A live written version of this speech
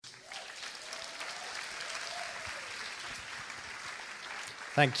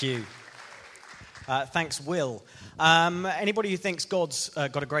Thank you. Thanks, Will. Anybody who thinks God's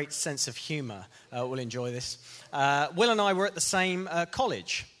got a great sense of humour will enjoy this. Will and I were at the same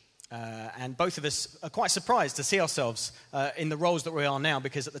college, and both of us are quite surprised to see ourselves in the roles that we are now,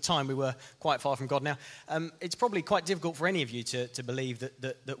 because at the time we were quite far from God. Now, it's probably quite difficult for any of you to believe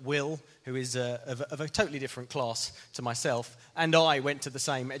that Will, who is of a totally different class to myself, and I went to the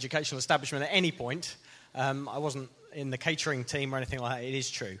same educational establishment at any point. I wasn't in the catering team or anything like that. It is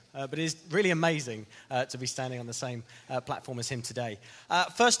true. But it is really amazing to be standing on the same platform as him today.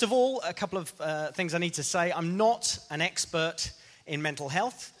 First of all, a couple of things I need to say. I'm not an expert in mental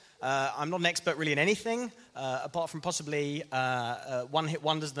health. I'm not an expert really in anything, apart from possibly one-hit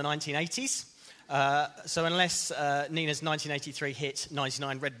wonders of the 1980s. So unless Nina's 1983 hit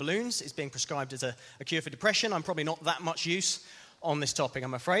 99 Red Balloons is being prescribed as a cure for depression, I'm probably not that much use on this topic,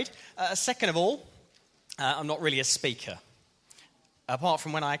 I'm afraid. Second of all, I'm not really a speaker, apart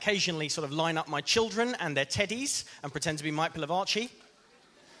from when I occasionally sort of line up my children and their teddies and pretend to be Mike Pilavachi.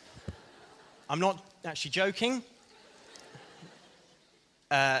 I'm not actually joking.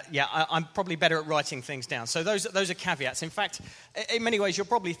 I'm probably better at writing things down. So those are caveats. In fact, in many ways, you're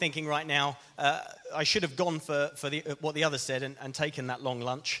probably thinking right now, I should have gone for what the others said and taken that long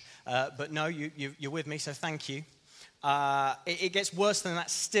lunch. But no, you're with me, so thank you. It gets worse than that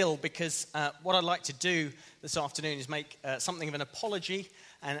still, because what I'd like to do this afternoon is make something of an apology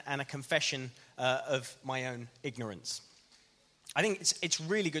and a confession of my own ignorance. I think it's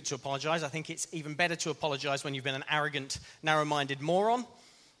really good to apologise. I think it's even better to apologise when you've been an arrogant, narrow-minded moron.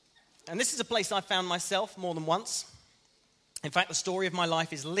 And this is a place I've found myself more than once. In fact, the story of my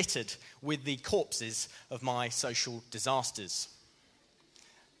life is littered with the corpses of my social disasters.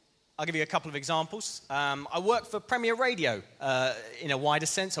 I'll give you a couple of examples. I work for Premier Radio in a wider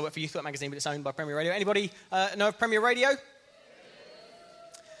sense. I work for Youth Work Magazine, but it's owned by Premier Radio. Anybody know of Premier Radio?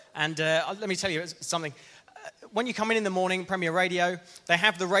 And let me tell you something. When you come in the morning, Premier Radio, they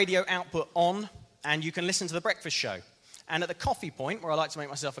have the radio output on, and you can listen to the breakfast show. And at the coffee point, where I like to make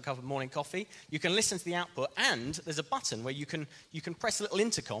myself a cup of morning coffee, you can listen to the output, and there's a button where you can press a little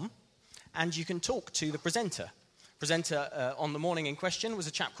intercom, and you can talk to the presenter. Presenter on the morning in question was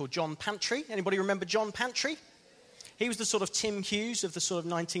a chap called John Pantry. Anybody remember John Pantry? He was the sort of Tim Hughes of the sort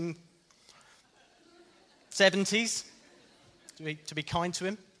of 1970s, to be kind to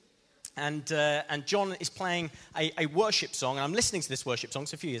him. And John is playing a worship song, and I'm listening to this worship song,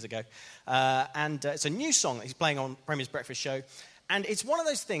 it's a few years ago, and it's a new song that he's playing on Premier's Breakfast Show, and it's one of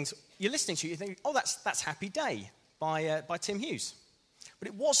those things you're listening to, you think, oh, that's Happy Day by Tim Hughes. But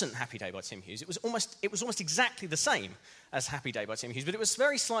it wasn't Happy Day by Tim Hughes. It was almost exactly the same as Happy Day by Tim Hughes, but it was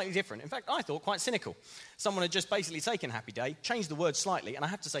very slightly different. In fact, I thought quite cynical. Someone had just basically taken Happy Day, changed the word slightly, and I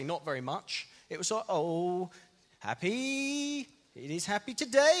have to say, not very much. It was sort of, oh, happy, it is happy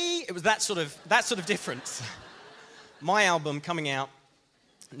today. It was that sort of difference. My album coming out,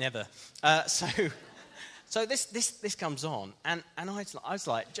 never. So this comes on, and I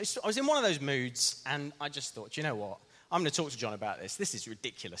was in one of those moods, and I just thought, you know what? I'm going to talk to John about this. This is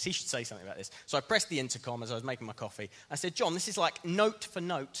ridiculous. He should say something about this. So I pressed the intercom as I was making my coffee. I said, John, this is like note for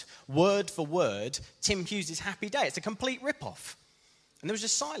note, word for word, Tim Hughes' Happy Day. It's a complete rip-off. And there was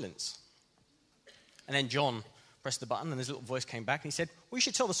just silence. And then John pressed the button, and his little voice came back, and he said, well, you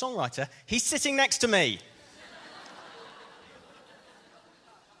should tell the songwriter, he's sitting next to me.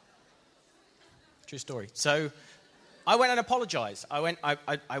 True story. So I went and apologised. I went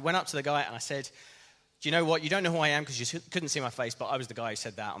up to the guy, and I said, do you know what? You don't know who I am because you couldn't see my face, but I was the guy who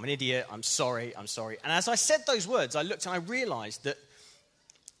said that. I'm an idiot. I'm sorry. And as I said those words, I looked and I realised that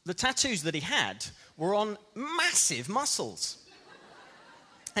the tattoos that he had were on massive muscles.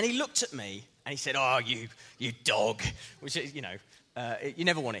 And he looked at me and he said, oh, you dog, which is, you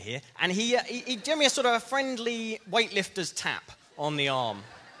never want to hear. And he gave me a sort of a friendly weightlifter's tap on the arm.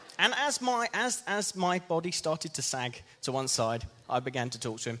 And as my body started to sag to one side, I began to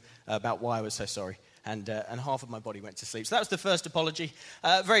talk to him about why I was so sorry. And half of my body went to sleep. So that was the first apology.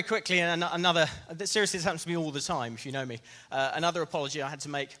 Very quickly, and another, seriously, this happens to me all the time, if you know me. Another apology I had to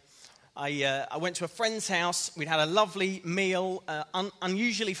make. I went to a friend's house. We'd had a lovely meal.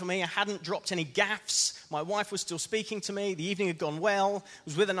 Unusually for me, I hadn't dropped any gaffes. My wife was still speaking to me. The evening had gone well. I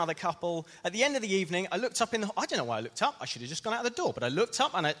was with another couple. At the end of the evening, I looked up I don't know why I looked up. I should have just gone out the door. But I looked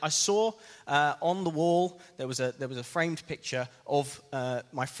up and I saw on the wall, there was a framed picture of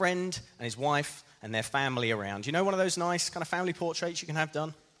my friend and his wife and their family around. You know, one of those nice kind of family portraits you can have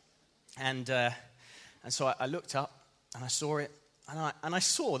done? And so I looked up and I saw it. And I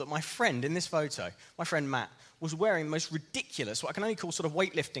saw that my friend in this photo, my friend Matt, was wearing the most ridiculous, what I can only call sort of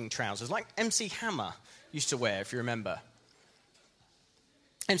weightlifting trousers, like MC Hammer used to wear, if you remember.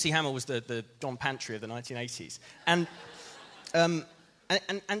 MC Hammer was the Don Pantry of the 1980s. And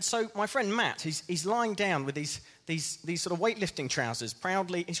so my friend Matt, he's lying down with these sort of weightlifting trousers,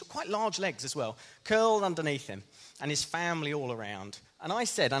 proudly, he's got quite large legs as well, curled underneath him, and his family all around. And I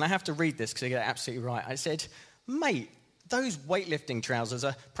said, and I have to read this because I get it absolutely right, I said, mate, those weightlifting trousers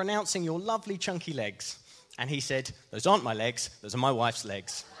are pronouncing your lovely chunky legs. And he said, those aren't my legs, those are my wife's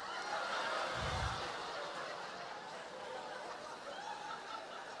legs.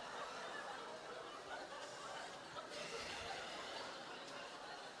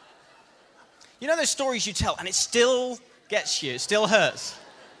 You know those stories you tell, and it still gets you, it still hurts.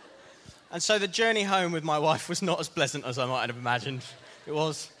 And so the journey home with my wife was not as pleasant as I might have imagined. It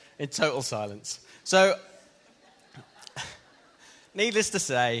was in total silence. So, needless to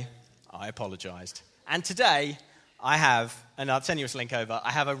say, I apologised. And today, I have, and I'll send you a link over,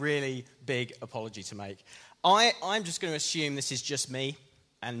 I have a really big apology to make. I'm just going to assume this is just me,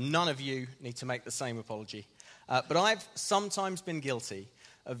 and none of you need to make the same apology. But I've sometimes been guilty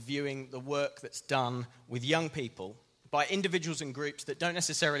of viewing the work that's done with young people by individuals and groups that don't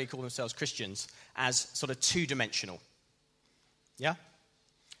necessarily call themselves Christians as sort of two-dimensional. Yeah?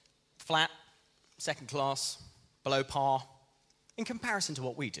 Flat, second class, below par, in comparison to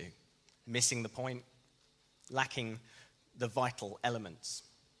what we do. Missing the point, lacking the vital elements.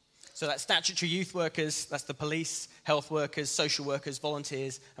 So that's statutory youth workers, that's the police, health workers, social workers,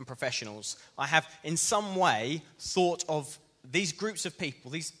 volunteers, and professionals. I have in some way thought of these groups of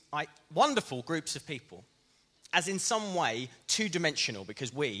people, these wonderful groups of people, as in some way two-dimensional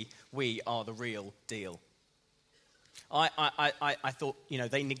because we are the real deal. I thought,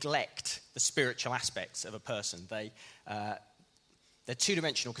 they neglect the spiritual aspects of a person. They're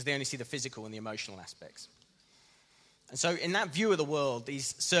two-dimensional because they only see the physical and the emotional aspects. And so in that view of the world,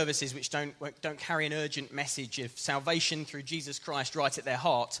 these services which don't carry an urgent message of salvation through Jesus Christ right at their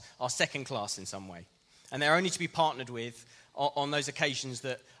heart are second class in some way. And they're only to be partnered with on those occasions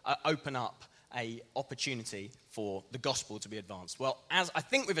that open up an opportunity for the gospel to be advanced. Well, as I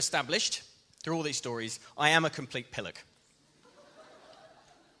think we've established through all these stories, I am a complete pillock.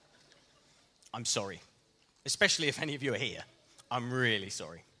 I'm sorry. Especially if any of you are here. I'm really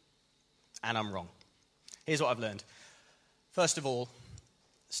sorry. And I'm wrong. Here's what I've learned. First of all,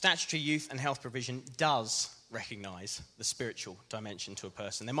 statutory youth and health provision does recognise the spiritual dimension to a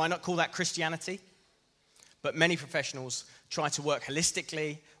person. They might not call that Christianity, but many professionals try to work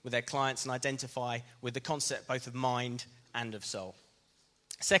holistically with their clients and identify with the concept both of mind and of soul.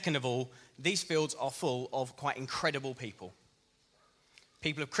 Second of all, these fields are full of quite incredible people.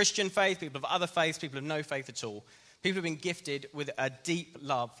 People of Christian faith, people of other faiths, people of no faith at all. People have been gifted with a deep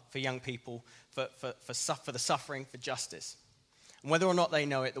love for young people, for the suffering, for justice. And whether or not they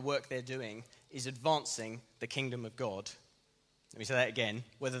know it, the work they're doing is advancing the kingdom of God. Let me say that again.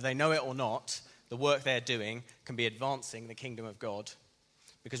 Whether they know it or not, the work they're doing can be advancing the kingdom of God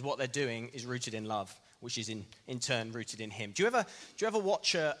because what they're doing is rooted in love, which is in turn rooted in Him. Do you ever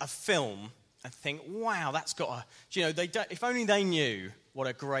watch a film and think, wow, that's got a... if only they knew what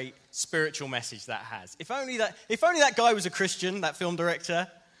a great spiritual message that has. If only that guy was a Christian, that film director,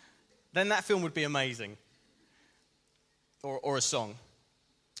 then that film would be amazing. Or a song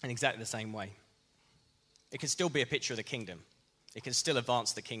in exactly the same way. It can still be a picture of the kingdom. It can still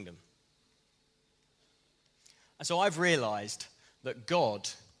advance the kingdom. And so I've realized that God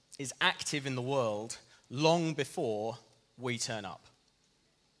is active in the world long before we turn up.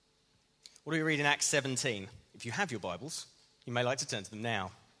 What do we read in Acts 17? If you have your Bibles, you may like to turn to them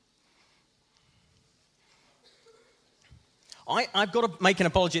now. I've got to make an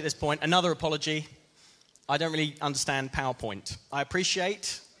apology at this point, another apology. I don't really understand PowerPoint. I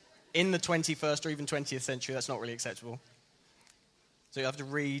appreciate in the 21st or even 20th century, that's not really acceptable. So you have to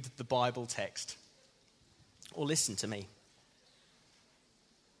read the Bible text. Or listen to me.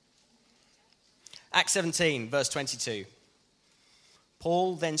 Acts 17, verse 22.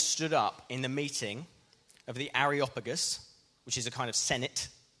 Paul then stood up in the meeting of the Areopagus, which is a kind of senate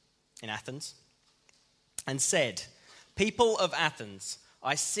in Athens, and said, "People of Athens,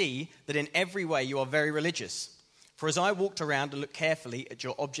 I see that in every way you are very religious. For as I walked around and looked carefully at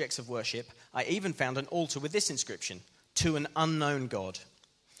your objects of worship, I even found an altar with this inscription, 'To an unknown God.'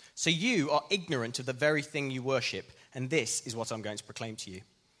 So you are ignorant of the very thing you worship, and this is what I'm going to proclaim to you.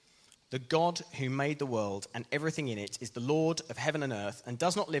 The God who made the world and everything in it is the Lord of heaven and earth and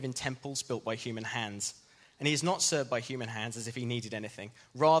does not live in temples built by human hands. And he is not served by human hands as if he needed anything.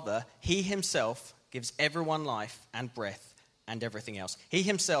 Rather, he himself gives everyone life and breath and everything else. He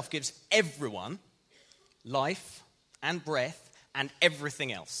himself gives everyone life and breath and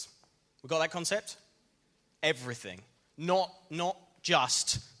everything else." We got that concept? Everything. Not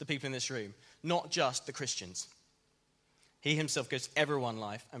just the people in this room, not just the Christians. He himself gives everyone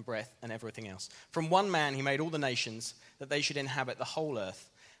life and breath and everything else. From one man he made all the nations that they should inhabit the whole earth,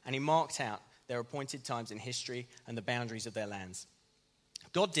 and he marked out their appointed times in history and the boundaries of their lands.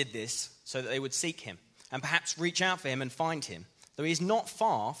 God did this so that they would seek him and perhaps reach out for him and find him, though he is not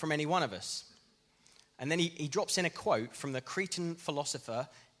far from any one of us. And then he drops in a quote from the Cretan philosopher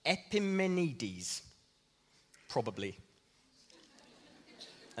Epimenides, probably.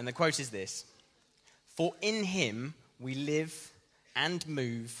 And the quote is this: "For in him we live and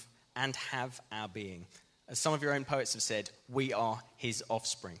move and have our being." As some of your own poets have said, we are his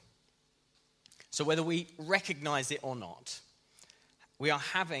offspring. So whether we recognize it or not, we are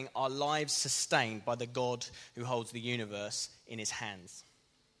having our lives sustained by the God who holds the universe in his hands.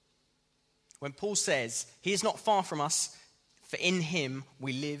 When Paul says, he is not far from us, for in him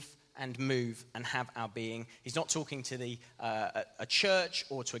we live and move and have our being, he's not talking to a church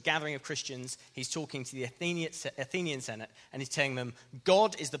or to a gathering of Christians. He's talking to the Athenian Senate, and he's telling them,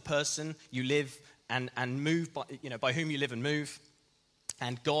 God is the person you live and move by, by whom you live and move.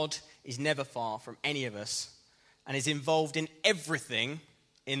 And God is never far from any of us and is involved in everything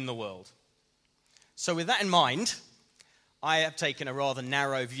in the world. So with that in mind, I have taken a rather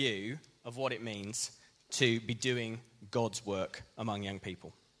narrow view of what it means to be doing God's work among young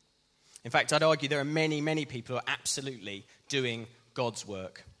people. In fact, I'd argue there are many, many people who are absolutely doing God's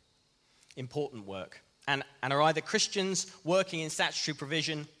work, important work, and are either Christians working in statutory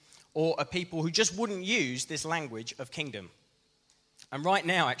provision or are people who just wouldn't use this language of kingdom. And right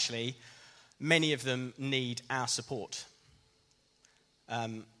now, actually, many of them need our support.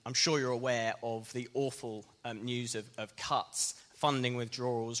 I'm sure you're aware of the awful news of cuts, funding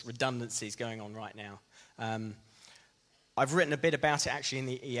withdrawals, redundancies going on right now. I've written a bit about it actually in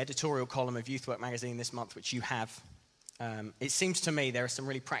the editorial column of Youth Work magazine this month, which you have. It seems to me there are some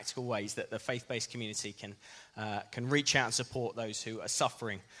really practical ways that the faith-based community can reach out and support those who are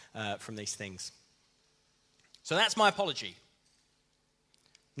suffering from these things. So that's my apology.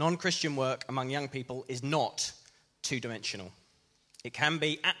 Non-Christian work among young people is not two-dimensional. It can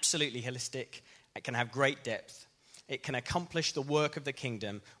be absolutely holistic. It can have great depth. It can accomplish the work of the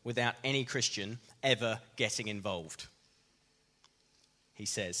kingdom without any Christian ever getting involved. He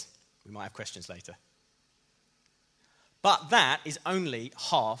says. We might have questions later. But that is only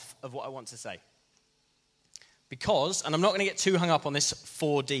half of what I want to say. Because, and I'm not going to get too hung up on this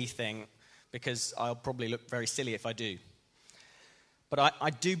 4D thing, because I'll probably look very silly if I do. But I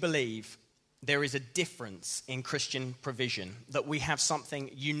do believe there is a difference in Christian provision, that we have something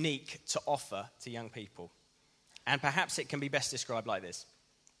unique to offer to young people. And perhaps it can be best described like this.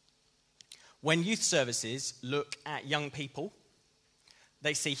 When youth services look at young people,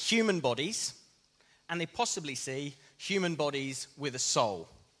 they see human bodies, and they possibly see human bodies with a soul.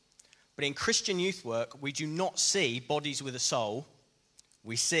 But in Christian youth work, we do not see bodies with a soul.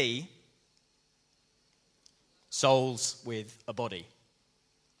 We see souls with a body.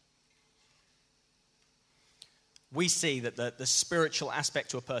 We see that the spiritual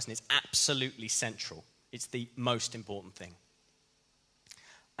aspect to a person is absolutely central. It's the most important thing.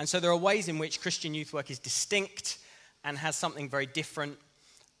 And so there are ways in which Christian youth work is distinct and has something very different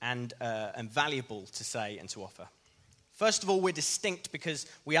and valuable to say and to offer. First of all, we're distinct because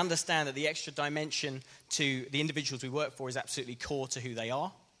we understand that the extra dimension to the individuals we work for is absolutely core to who they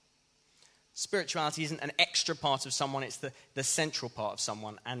are. Spirituality isn't an extra part of someone, it's the central part of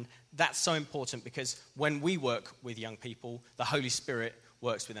someone. And that's so important because when we work with young people, the Holy Spirit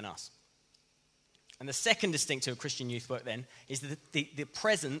works within us. And the second distinctive of Christian youth work then is the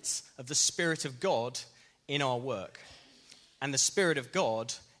presence of the Spirit of God in our work. And the Spirit of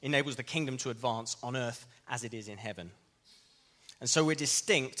God enables the kingdom to advance on earth as it is in heaven. And so we're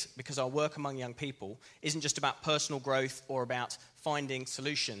distinct because our work among young people isn't just about personal growth or about finding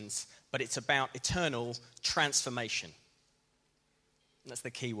solutions, but it's about eternal transformation. And that's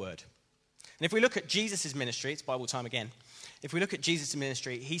the key word. And if we look at Jesus' ministry, it's Bible time again. If we look at Jesus'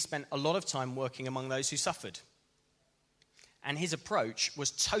 ministry, he spent a lot of time working among those who suffered. And his approach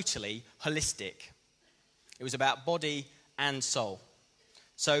was totally holistic. It was about body and soul.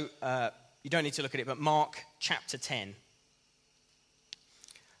 So you don't need to look at it, but Mark chapter 10,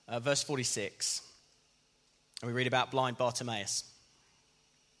 verse 46. And we read about blind Bartimaeus.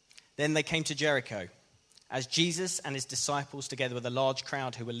 Then they came to Jericho. As Jesus and his disciples, together with a large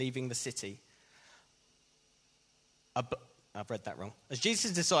crowd who were leaving the city, I've read that wrong. As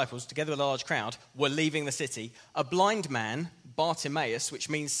Jesus' disciples, together with a large crowd, were leaving the city, a blind man, Bartimaeus, which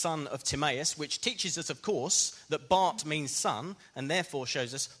means son of Timaeus, which teaches us, of course, that Bart means son, and therefore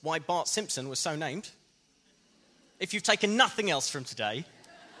shows us why Bart Simpson was so named. if you've taken nothing else from today,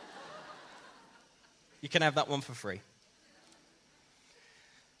 you can have that one for free.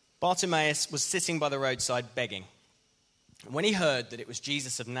 Bartimaeus was sitting by the roadside begging. When he heard that it was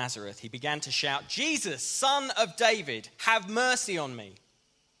Jesus of Nazareth, he began to shout, "Jesus, Son of David, have mercy on me."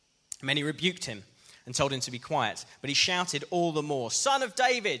 Many rebuked him and told him to be quiet, but he shouted all the more, "Son of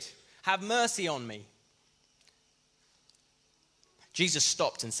David, have mercy on me." Jesus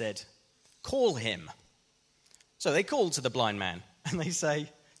stopped and said, "Call him." So they called to the blind man, and they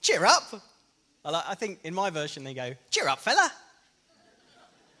say, "Cheer up." I think in my version they go, "Cheer up, fella.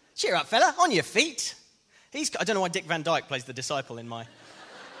 Cheer up, fella, on your feet." I don't know why Dick Van Dyke plays the disciple in my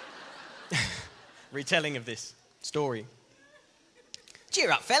retelling of this story.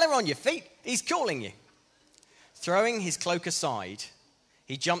 "Cheer up, fella, on your feet. He's calling you." Throwing his cloak aside,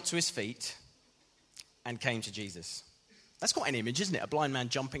 he jumped to his feet and came to Jesus. That's quite an image, isn't it? A blind man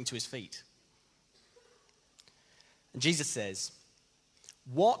jumping to his feet. And Jesus says,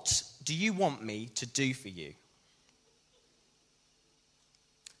 "What do you want me to do for you?"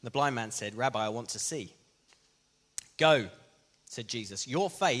 The blind man said, "Rabbi, I want to see." "Go," said Jesus, "your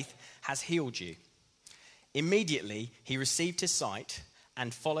faith has healed you." Immediately, he received his sight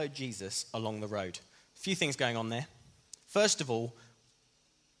and followed Jesus along the road. A few things going on there. First of all,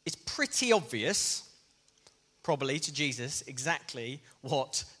 it's pretty obvious, probably to Jesus, exactly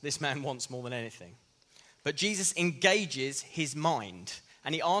what this man wants more than anything. But Jesus engages his mind,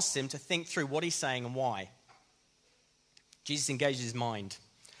 and he asks him to think through what he's saying and why. Jesus engages his mind.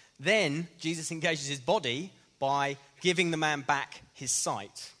 Then Jesus engages his body by giving the man back his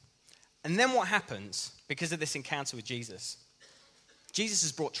sight. And then what happens because of this encounter with Jesus? Jesus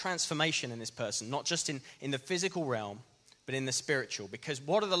has brought transformation in this person, not just in the physical realm, but in the spiritual. Because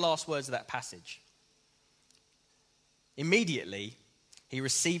what are the last words of that passage? Immediately, he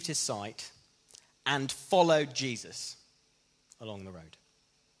received his sight and followed Jesus along the road.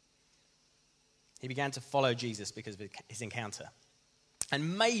 He began to follow Jesus because of his encounter.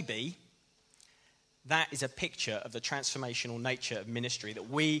 And maybe that is a picture of the transformational nature of ministry that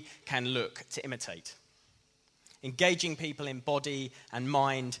we can look to imitate. Engaging people in body and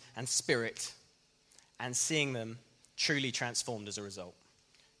mind and spirit and seeing them truly transformed as a result.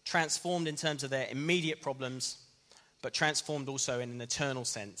 Transformed in terms of their immediate problems, but transformed also in an eternal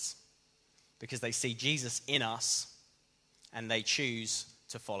sense because they see Jesus in us and they choose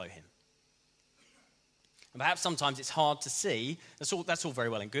to follow him. And perhaps sometimes it's hard to see, that's all very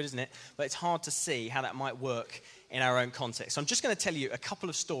well and good, isn't it? But it's hard to see how that might work in our own context. So I'm just going to tell you a couple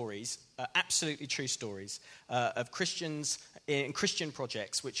of stories, absolutely true stories, of Christians in Christian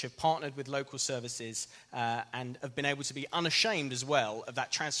projects which have partnered with local services and have been able to be unashamed as well of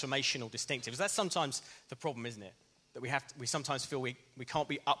that transformational distinctive. Because that's sometimes the problem, isn't it? That we sometimes feel we can't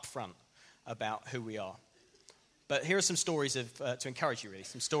be upfront about who we are. But here are some stories to encourage you, really.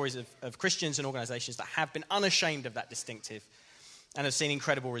 Some stories of Christians and organizations that have been unashamed of that distinctive and have seen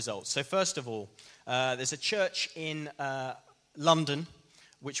incredible results. So first of all, there's a church in London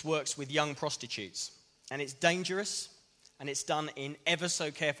which works with young prostitutes. And it's dangerous, and it's done in ever so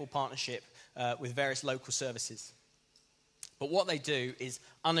careful partnership with various local services. But what they do is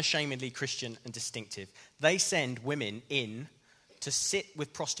unashamedly Christian and distinctive. They send women in to sit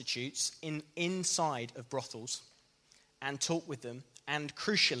with prostitutes inside of brothels and talk with them, and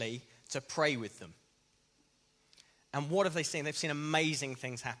crucially, to pray with them. And what have they seen? They've seen amazing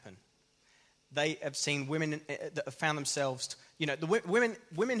things happen. They have seen women that have found themselves, the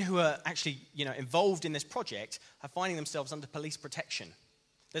women who are actually, involved in this project are finding themselves under police protection.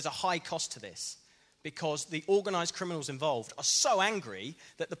 There's a high cost to this because the organized criminals involved are so angry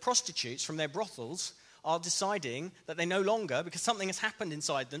that the prostitutes from their brothels are deciding that they no longer, because something has happened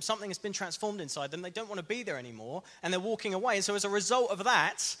inside them, something has been transformed inside them, they don't want to be there anymore, and they're walking away. And so as a result of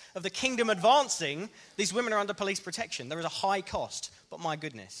that, of the kingdom advancing, these women are under police protection. There is a high cost, but my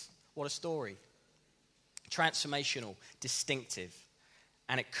goodness, what a story. Transformational, distinctive,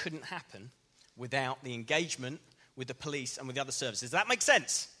 and it couldn't happen without the engagement with the police and with the other services. Does that make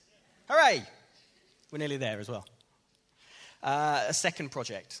sense? Hooray! We're nearly there as well. A second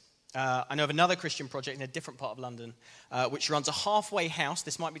project. I know of another Christian project in a different part of London, which runs a halfway house.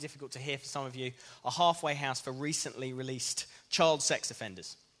 This might be difficult to hear for some of you. A halfway house for recently released child sex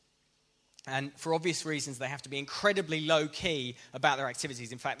offenders. And for obvious reasons, they have to be incredibly low-key about their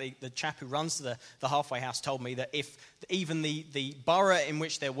activities. In fact, the chap who runs the halfway house told me that if even the borough in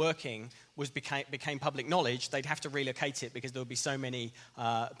which they're working became public knowledge, they'd have to relocate it because there would be so many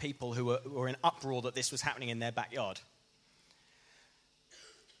people who were in uproar that this was happening in their backyard.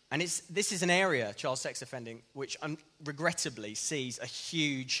 And this is an area, child sex offending, which regrettably sees a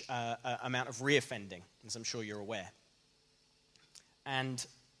huge amount of reoffending, as I'm sure you're aware. And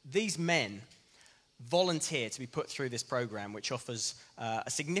these men volunteer to be put through this program, which offers a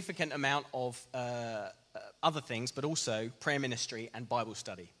significant amount of other things, but also prayer ministry and Bible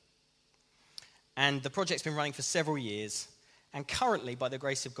study. And the project's been running for several years, and currently, by the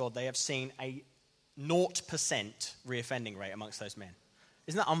grace of God, they have seen a 0% reoffending rate amongst those men.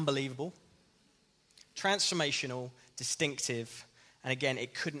 Isn't that unbelievable? Transformational, distinctive, and again,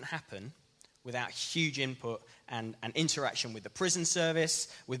 it couldn't happen without huge input and interaction with the prison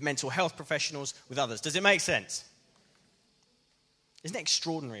service, with mental health professionals, with others. Does it make sense? Isn't it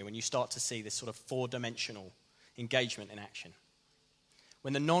extraordinary when you start to see this sort of four-dimensional engagement in action?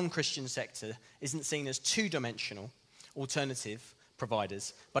 When the non-Christian sector isn't seen as two-dimensional alternative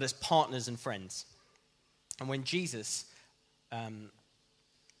providers, but as partners and friends. And when Jesus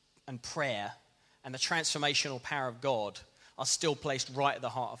and prayer and the transformational power of God are still placed right at the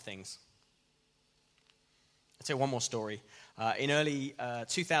heart of things. I'll tell you one more story. In early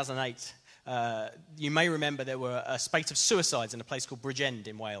 2008, you may remember there were a spate of suicides in a place called Bridgend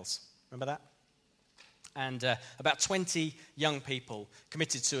in Wales. Remember that? And about 20 young people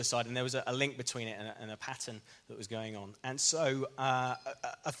committed suicide, and there was a link between it and a pattern that was going on. And so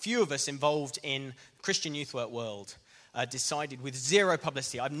a few of us involved in Christian youth work world decided with zero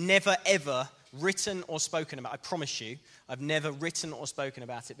publicity. I've never, ever written or spoken about, I promise you, I've never written or spoken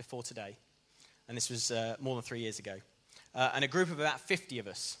about it before today. And this was more than 3 years ago. And a group of about 50 of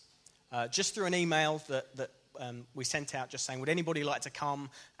us, just through an email that we sent out just saying, would anybody like to come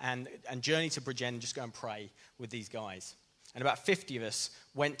and journey to Bridgend and just go and pray with these guys? And about 50 of us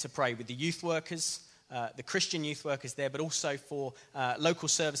went to pray with the youth workers, the Christian youth workers there, but also for local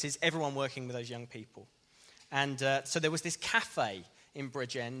services, everyone working with those young people. And so there was this cafe in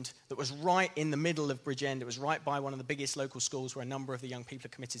Bridgend that was right in the middle of Bridgend. It was right by one of the biggest local schools where a number of the young people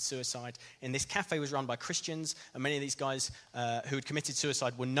had committed suicide. And this cafe was run by Christians, and many of these guys who had committed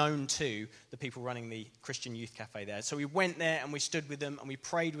suicide were known to the people running the Christian youth cafe there. So we went there and we stood with them and we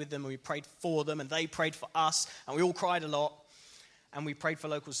prayed with them and we prayed for them and they prayed for us and we all cried a lot and we prayed for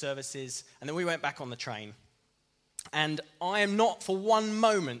local services and then we went back on the train. And I am not for one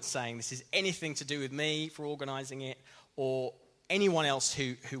moment saying this is anything to do with me for organising it or anyone else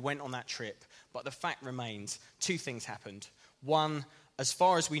who went on that trip. But the fact remains, two things happened. One, as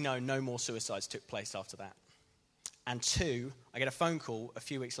far as we know, no more suicides took place after that. And two, I get a phone call a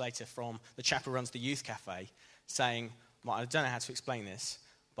few weeks later from the chap who runs the youth cafe saying, well, I don't know how to explain this,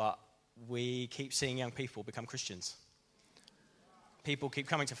 but we keep seeing young people become Christians. People keep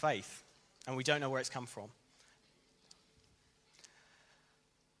coming to faith, and we don't know where it's come from.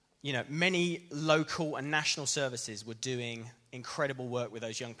 You know, many local and national services were doing incredible work with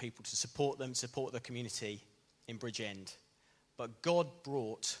those young people to support them, support the community in Bridgend. But God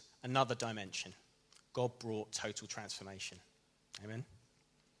brought another dimension. God brought total transformation. Amen?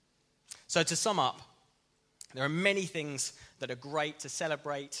 So to sum up, there are many things that are great to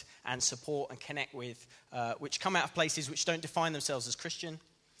celebrate and support and connect with, which come out of places which don't define themselves as Christian.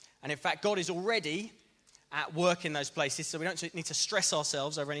 And in fact, God is already at work in those places, so we don't need to stress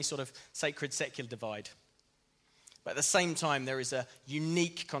ourselves over any sort of sacred secular divide. But at the same time, there is a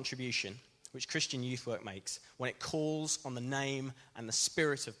unique contribution which Christian youth work makes when it calls on the name and the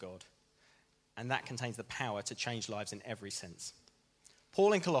Spirit of God. And that contains the power to change lives in every sense.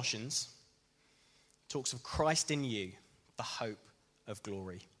 Paul in Colossians talks of Christ in you, the hope of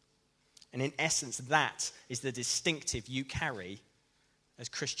glory. And in essence, that is the distinctive you carry as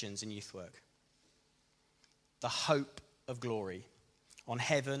Christians in youth work. The hope of glory on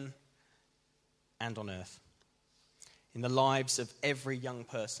heaven and on earth. In the lives of every young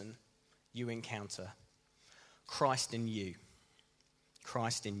person you encounter. Christ in you.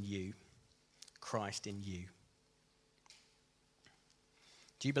 Christ in you. Christ in you.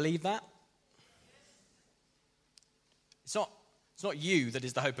 Do you believe that? It's not you that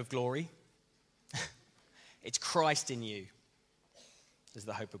is the hope of glory. It's Christ in you is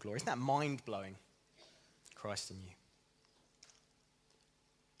the hope of glory. Isn't that mind-blowing? Christ in you.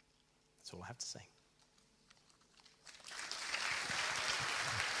 That's all I have to say.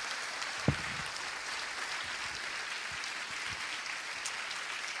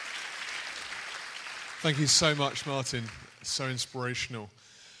 Thank you so much, Martin. So inspirational.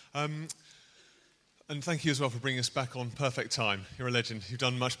 And thank you as well for bringing us back on perfect time. You're a legend. You've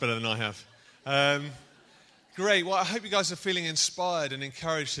done much better than I have. Great. Well, I hope you guys are feeling inspired and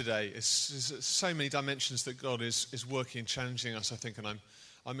encouraged today. It's so many dimensions that God is working and challenging us, I think, and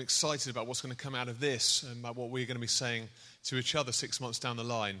I'm excited about what's going to come out of this and about what we're going to be saying to each other 6 months down the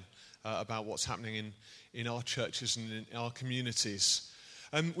line about what's happening in our churches and in our communities.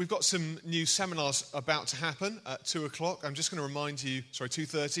 We've got some new seminars about to happen at 2 o'clock. I'm just going to remind you,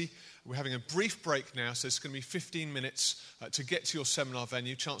 2:30. We're having a brief break now, so it's going to be 15 minutes to get to your seminar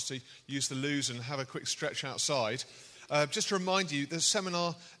venue, chance to use the loos and have a quick stretch outside. Just to remind you, the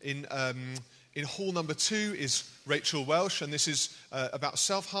seminar in hall number 2 is Rachel Welsh, and this is about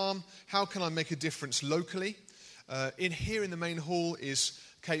self-harm. How can I make a difference locally? Here in the main hall is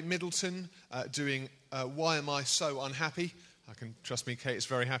Kate Middleton doing Why Am I So Unhappy? I can trust me, Kate is a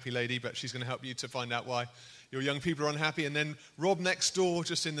very happy lady, but she's going to help you to find out why your young people are unhappy. And then Rob next door,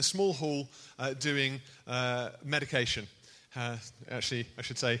 just in the small hall, doing medication. Actually, I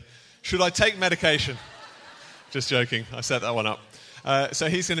should say, should I take medication? Just joking, I set that one up. So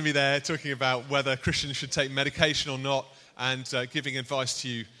he's going to be there talking about whether Christians should take medication or not and giving advice to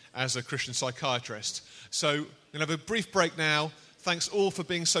you as a Christian psychiatrist. So we're going to have a brief break now. Thanks all for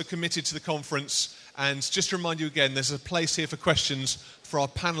being so committed to the conference. And just to remind you again, there's a place here for questions for our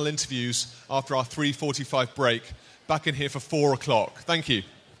panel interviews after our 3:45 break. Back in here for 4 o'clock. Thank you.